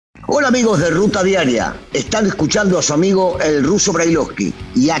Hola amigos de Ruta Diaria, están escuchando a su amigo el ruso Brailovsky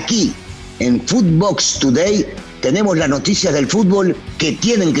y aquí en Footbox Today tenemos las noticias del fútbol que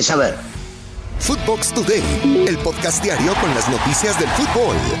tienen que saber. Footbox Today, el podcast diario con las noticias del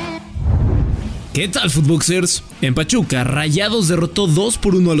fútbol. ¿Qué tal, Footboxers? En Pachuca, Rayados derrotó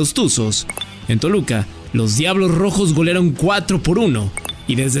 2-1 a los Tuzos. En Toluca, los Diablos Rojos golearon 4-1.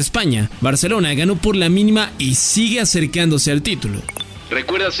 Y desde España, Barcelona ganó por la mínima y sigue acercándose al título.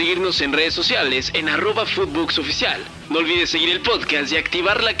 Recuerda seguirnos en redes sociales en @footboxoficial. No olvides seguir el podcast y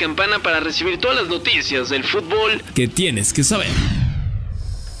activar la campana para recibir todas las noticias del fútbol que tienes que saber.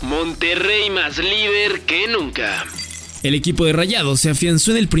 Monterrey más líder que nunca. El equipo de Rayados se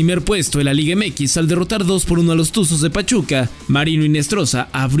afianzó en el primer puesto de la Liga MX al derrotar 2-1 a los Tuzos de Pachuca. Marino Inestrosa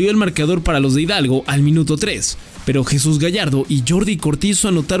abrió el marcador para los de Hidalgo al minuto 3, pero Jesús Gallardo y Jordi Cortizo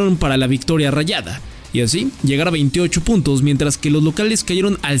anotaron para la victoria rayada. Y así llegar a 28 puntos, mientras que los locales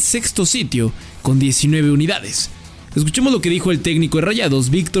cayeron al sexto sitio con 19 unidades. Escuchemos lo que dijo el técnico de Rayados,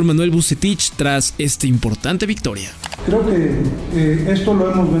 Víctor Manuel Vucetich, tras esta importante victoria. Creo que esto lo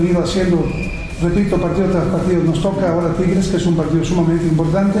hemos venido haciendo, repito, partido tras partido. Nos toca ahora Tigres, que es un partido sumamente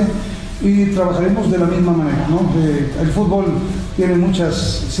importante, y trabajaremos de la misma manera, ¿no? El fútbol tiene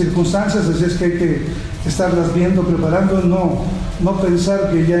muchas circunstancias, así es que hay que estarlas viendo, preparando, no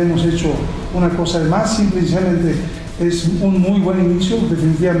pensar que ya hemos hecho una cosa de más. Simplemente es un muy buen inicio,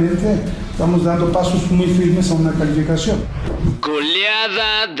 definitivamente estamos dando pasos muy firmes a una calificación.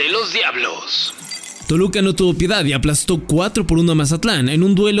 Goleada de los Diablos. Toluca no tuvo piedad y aplastó 4-1 a Mazatlán en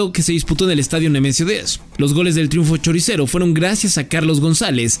un duelo que se disputó en el estadio Nemesio 10. Los goles del triunfo choricero fueron gracias a Carlos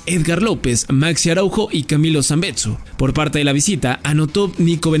González, Edgar López, Maxi Araujo y Camilo Zambezzo. Por parte de la visita anotó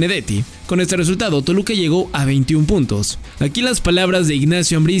Nico Benedetti. Con este resultado, Toluca llegó a 21 puntos. Aquí las palabras de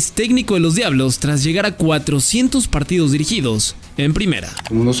Ignacio Ambriz, técnico de los Diablos, tras llegar a 400 partidos dirigidos en primera.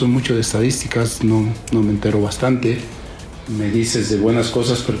 Como no soy mucho de estadísticas, no me entero bastante. Me dices de buenas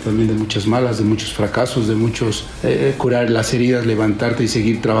cosas, pero también de muchas malas, de muchos fracasos, de muchos curar las heridas, levantarte y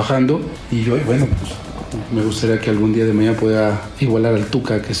seguir trabajando. Y yo, bueno, pues me gustaría que algún día de mañana pueda igualar al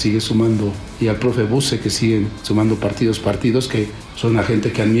Tuca, que sigue sumando, y al profe Buse, que siguen sumando partidos, que son una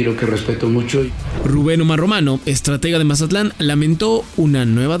gente que admiro, que respeto mucho. Rubén Omar Romano, estratega de Mazatlán, lamentó una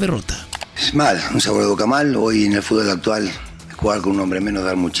nueva derrota. Es mal, un sabor de boca mal. Hoy en el fútbol actual, jugar con un hombre menos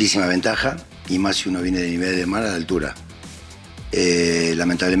da muchísima ventaja, y más si uno viene de nivel de mar a la altura.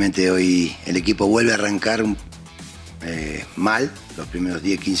 Lamentablemente hoy el equipo vuelve a arrancar mal. Los primeros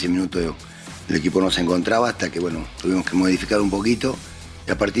 10-15 minutos el equipo no se encontraba hasta que tuvimos que modificar un poquito,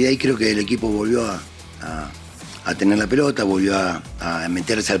 y a partir de ahí creo que el equipo volvió a tener la pelota, volvió a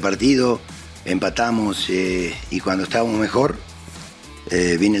meterse al partido, empatamos, y cuando estábamos mejor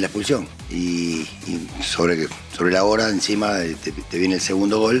viene la expulsión y sobre la hora encima te viene el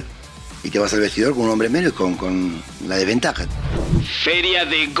segundo gol y te vas al vestidor con un hombre menos, con la desventaja. Feria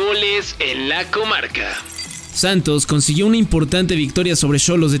de goles en la comarca. Santos consiguió una importante victoria sobre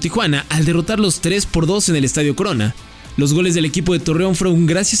Xolos de Tijuana al derrotarlos 3-2 en el Estadio Corona. Los goles del equipo de Torreón fueron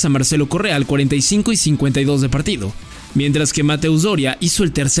gracias a Marcelo Correa al 45 y 52 de partido, mientras que Mateus Doria hizo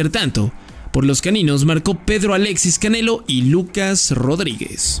el tercer tanto. Por los caninos marcó Pedro Alexis Canelo y Lucas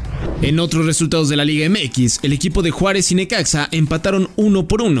Rodríguez. En otros resultados de la Liga MX, el equipo de Juárez y Necaxa empataron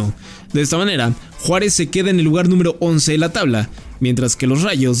 1-1. De esta manera, Juárez se queda en el lugar número 11 de la tabla, mientras que los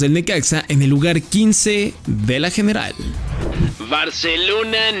Rayos del Necaxa en el lugar 15 de la general.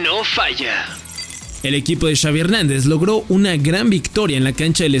 Barcelona no falla. El equipo de Xavi Hernández logró una gran victoria en la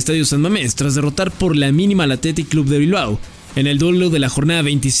cancha del Estadio San Mamés tras derrotar por la mínima al Athletic Club de Bilbao en el duelo de la jornada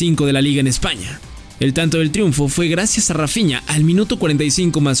 25 de la Liga en España. El tanto del triunfo fue gracias a Rafinha al minuto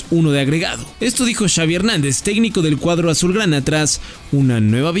 45+1 de agregado. Esto dijo Xavi Hernández, técnico del cuadro azulgrana, tras una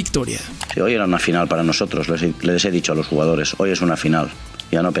nueva victoria. Hoy era una final para nosotros, les he dicho a los jugadores, hoy es una final.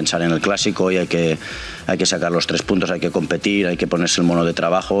 Ya no pensar en el clásico, hoy hay que sacar los 3 puntos, hay que competir, hay que ponerse el mono de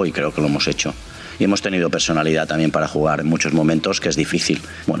trabajo, y creo que lo hemos hecho. Y hemos tenido personalidad también para jugar en muchos momentos, que es difícil.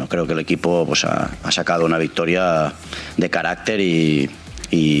 Bueno, creo que el equipo ha sacado una victoria de carácter y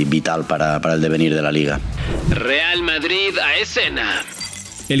vital para el devenir de la Liga. Real Madrid a escena.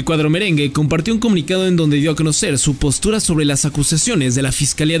 El cuadro merengue compartió un comunicado en donde dio a conocer su postura sobre las acusaciones de la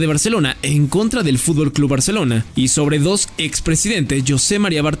Fiscalía de Barcelona en contra del FC Barcelona y sobre 2 expresidentes, José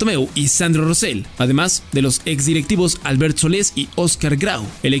María Bartomeu y Sandro Rosell, además de los exdirectivos Albert Solés y Óscar Grau.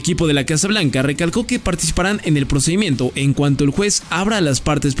 El equipo de la Casa Blanca recalcó que participarán en el procedimiento en cuanto el juez abra a las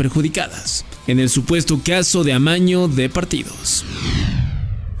partes perjudicadas, en el supuesto caso de amaño de partidos.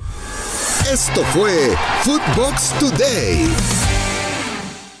 Esto fue Footbox Today.